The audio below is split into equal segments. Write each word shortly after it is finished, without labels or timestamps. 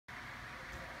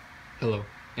Hello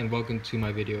and welcome to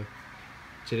my video.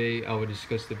 Today I will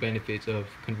discuss the benefits of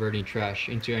converting trash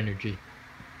into energy.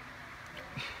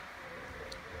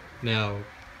 Now,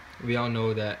 we all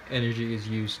know that energy is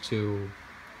used to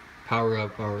power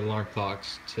up our alarm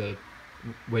clocks to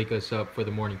wake us up for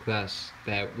the morning class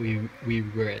that we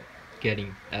regret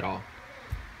getting at all.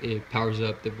 It powers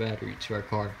up the battery to our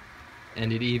car,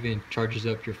 and it even charges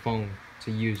up your phone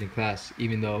to use in class,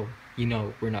 even though you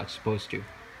know we're not supposed to.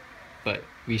 But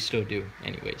we still do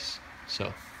anyways,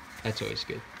 so that's always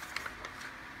good.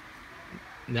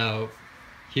 Now,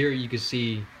 here you can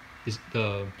see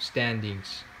the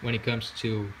standings when it comes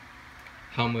to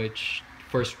how much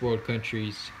first world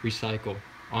countries recycle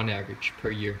on average per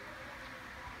year.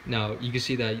 Now, you can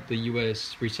see that the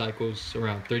US recycles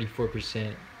around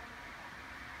 34%,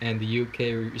 and the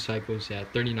UK recycles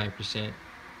at 39%.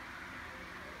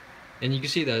 And you can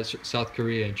see that South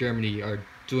Korea and Germany are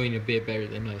doing a bit better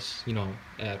than us,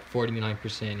 at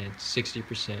 49% and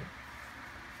 60%.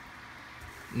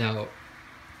 Now,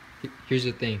 here's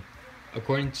the thing.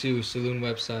 According to Saloon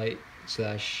website /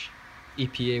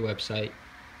 EPA website,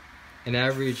 an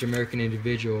average American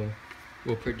individual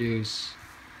will produce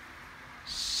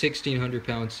 1,600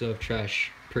 pounds of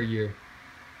trash per year.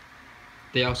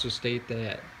 They also state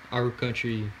that our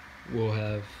country will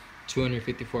have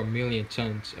 254 million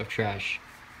tons of trash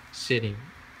sitting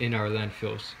in our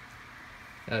landfills.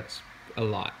 That's a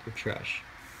lot of trash.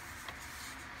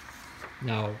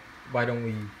 Now, why don't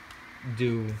we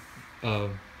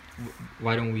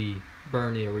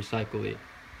burn it or recycle it?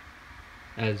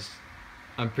 As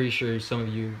I'm pretty sure some of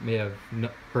you may have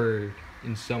heard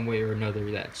in some way or another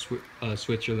that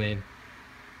Switzerland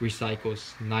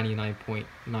recycles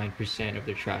 99.9% of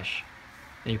their trash.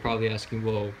 And you're probably asking,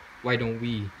 well, why don't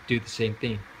we do the same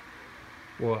thing?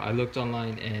 Well, I looked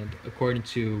online, and according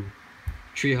to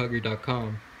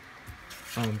treehugger.com,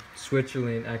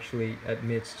 Switzerland actually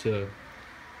admits to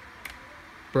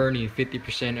burning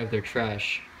 50% of their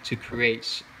trash to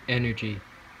create energy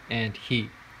and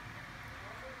heat.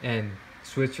 And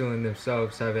Switzerland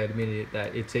themselves have admitted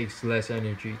that it takes less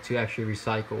energy to actually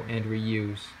recycle and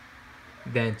reuse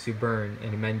than to burn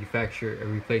and manufacture a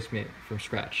replacement from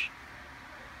scratch.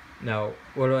 Now,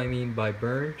 what do I mean by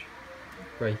burned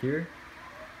right here?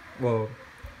 Well,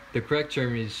 the correct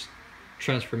term is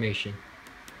transformation.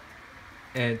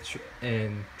 And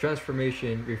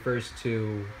transformation refers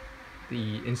to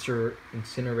the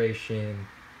incineration,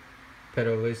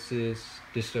 pyrolysis,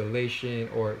 distillation,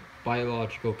 or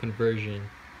biological conversion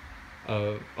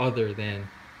other than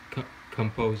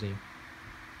composing.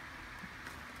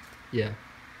 Yeah.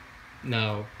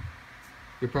 Now,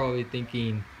 you're probably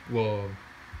thinking, well,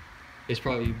 it's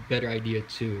probably a better idea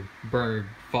to burn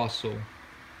fossil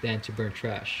than to burn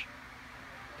trash.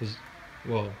 Because,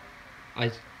 well,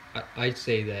 I'd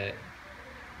say that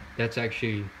that's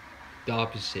actually the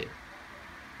opposite.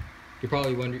 You're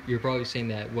probably saying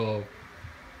that, well,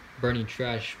 burning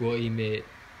trash will emit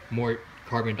more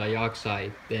carbon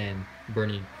dioxide than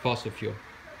burning fossil fuel.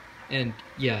 And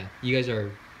yeah, you guys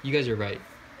are right.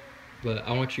 But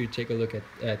I want you to take a look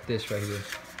at this right here.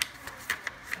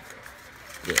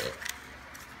 Yeah.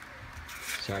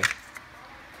 Sorry.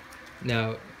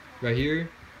 Now, right here,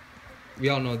 we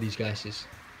all know these gases.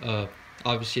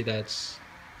 Obviously that's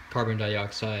carbon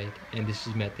dioxide, and this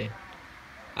is methane.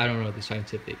 I don't know the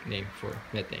scientific name for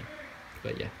methane,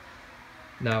 but yeah.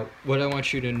 Now, what I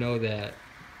want you to know that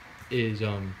is,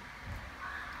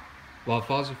 while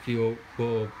fossil fuel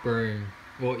will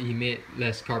emit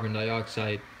less carbon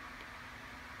dioxide,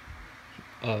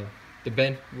 the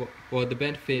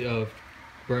benefit of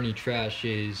burning trash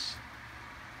is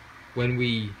when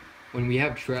we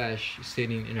have trash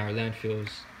sitting in our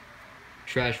landfills,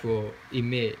 trash will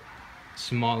emit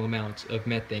small amounts of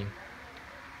methane,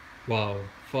 while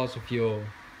fossil fuel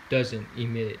doesn't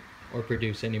emit or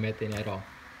produce any methane at all.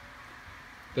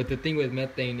 But the thing with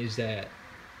methane is that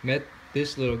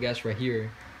this little gas right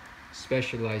here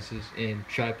specializes in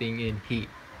trapping in heat.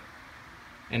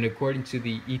 And according to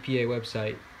the EPA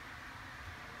website,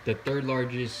 the third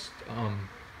largest,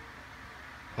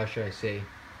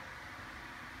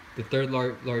 the third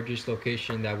largest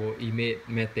location that will emit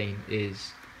methane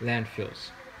is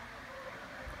landfills.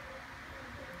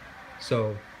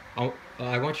 So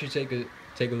I want you to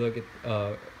take a look at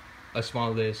a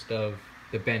small list of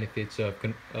the benefits of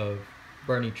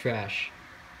burning trash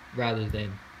rather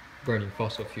than burning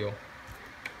fossil fuel.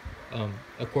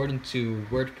 According to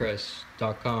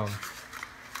WordPress.com,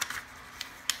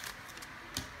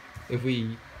 if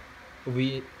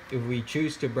we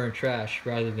choose to burn trash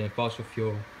rather than fossil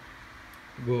fuel,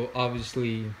 we'll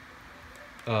obviously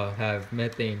have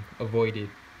methane avoided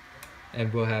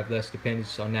and we'll have less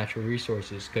dependence on natural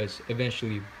resources, because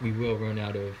eventually we will run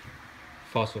out of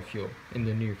fossil fuel in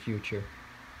the near future.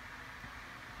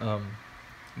 Um,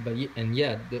 and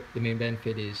yeah, the main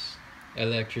benefit is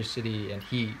electricity and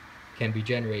heat can be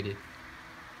generated,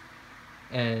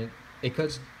 and it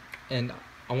cuts. And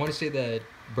I want to say that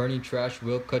burning trash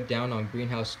will cut down on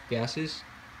greenhouse gases,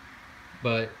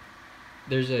 but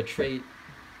there's a trait.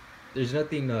 There's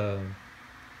nothing.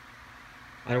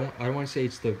 I don't want to say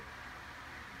it's the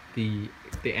the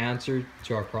answer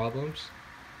to our problems,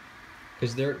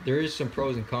 because there is some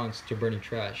pros and cons to burning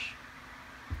trash.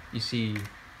 You see,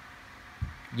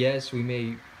 yes, we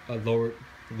may lower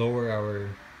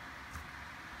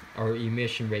our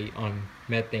emission rate on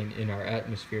methane in our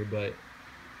atmosphere, but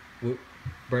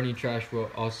burning trash will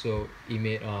also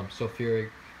emit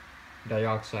sulfuric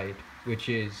dioxide, which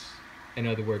is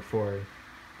another word for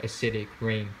acidic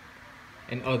rain,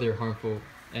 and other harmful.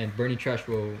 And burning trash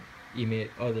will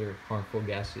emit other harmful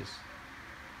gases.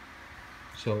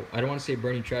 So I don't want to say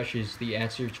burning trash is the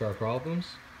answer to our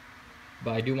problems,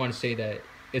 but I do want to say that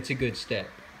it's a good step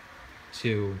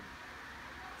to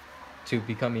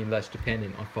becoming less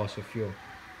dependent on fossil fuel.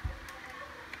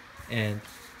 And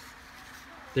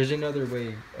there's another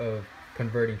way of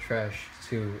converting trash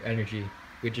to energy,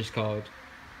 which is called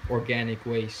organic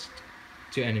waste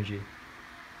to energy.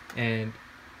 And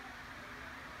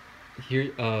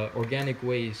here, organic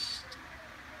waste,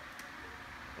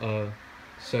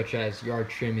 such as yard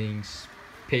trimmings,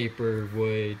 paper,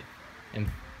 wood, and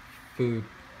food,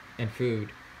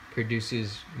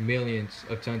 produces millions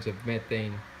of tons of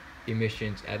methane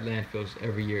emissions at landfills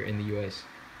every year in the U.S.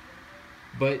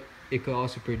 But it could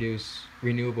also produce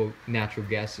renewable natural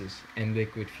gases and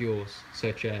liquid fuels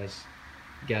such as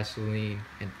gasoline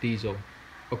and diesel,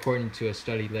 according to a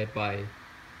study led by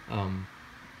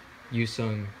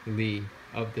Yoo-Sung Lee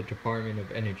of the Department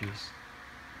of Energies.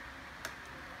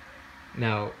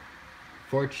 Now,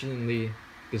 fortunately,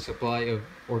 the supply of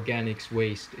organics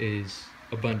waste is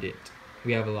abundant.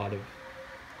 We have a lot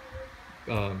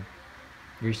of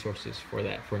resources for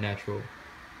that, for natural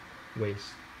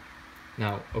waste.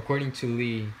 Now, according to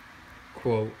Lee,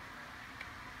 quote,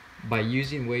 "By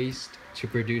using waste to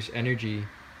produce energy,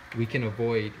 we can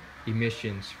avoid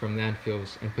emissions from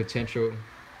landfills and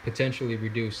potentially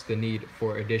reduce the need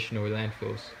for additional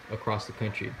landfills across the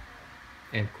country,"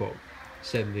 end quote,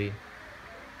 said Lee.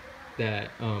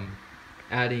 That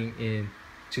adding in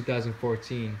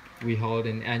 2014, we hauled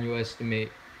an annual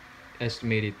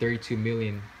estimated 32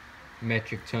 million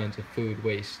metric tons of food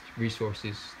waste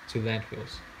resources to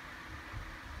landfills,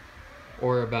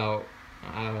 or about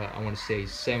I want to say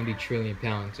 70 trillion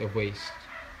pounds of waste,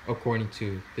 according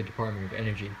to the Department of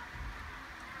Energy.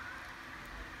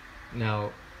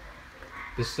 Now,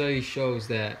 the study shows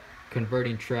that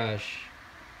converting trash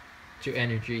to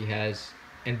energy has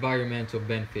environmental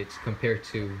benefits compared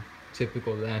to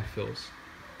typical landfills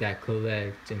that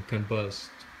collect and combust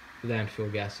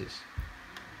landfill gases.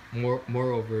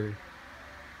 Moreover,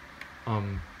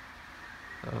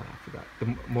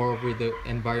 moreover, the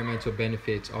environmental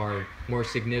benefits are more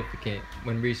significant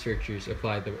when researchers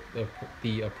apply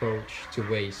the approach to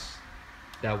waste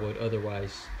that would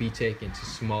otherwise be taken to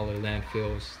smaller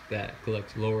landfills that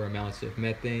collect lower amounts of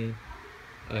methane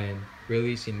and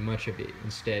releasing much of it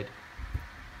instead.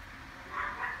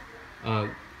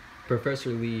 Professor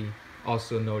Lee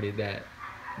also noted that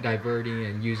diverting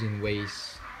and using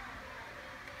waste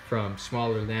from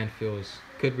smaller landfills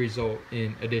could result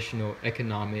in additional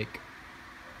economic,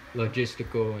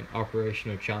 logistical, and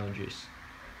operational challenges.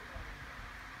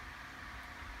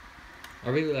 I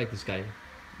really like this guy,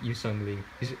 Yoo-Sung Lee.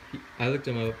 I looked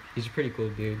him up. He's a pretty cool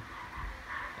dude.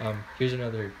 Here's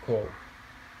another quote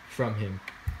from him.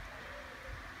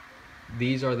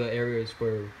 "These are the areas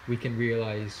where we can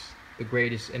realize the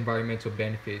greatest environmental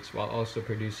benefits while also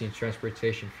producing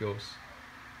transportation fuels,"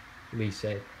 Lee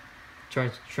said.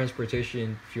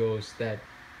 Transportation fuels that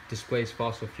displace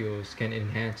fossil fuels can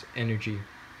enhance energy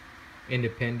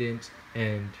independence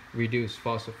and reduce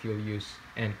fossil fuel use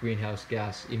and greenhouse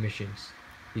gas emissions,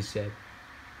 he said.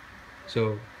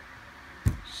 So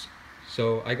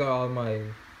I got all my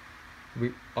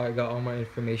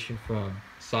information from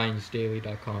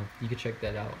ScienceDaily.com. You can check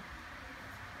that out.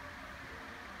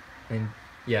 And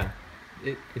yeah,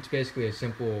 it's basically a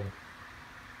simple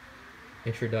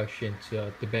introduction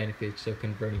to the benefits of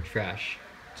converting trash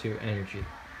to energy.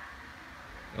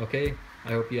 Okay, I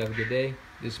hope you have a good day.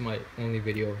 This is my only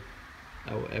video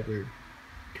I will ever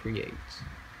create.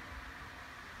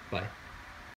 Bye.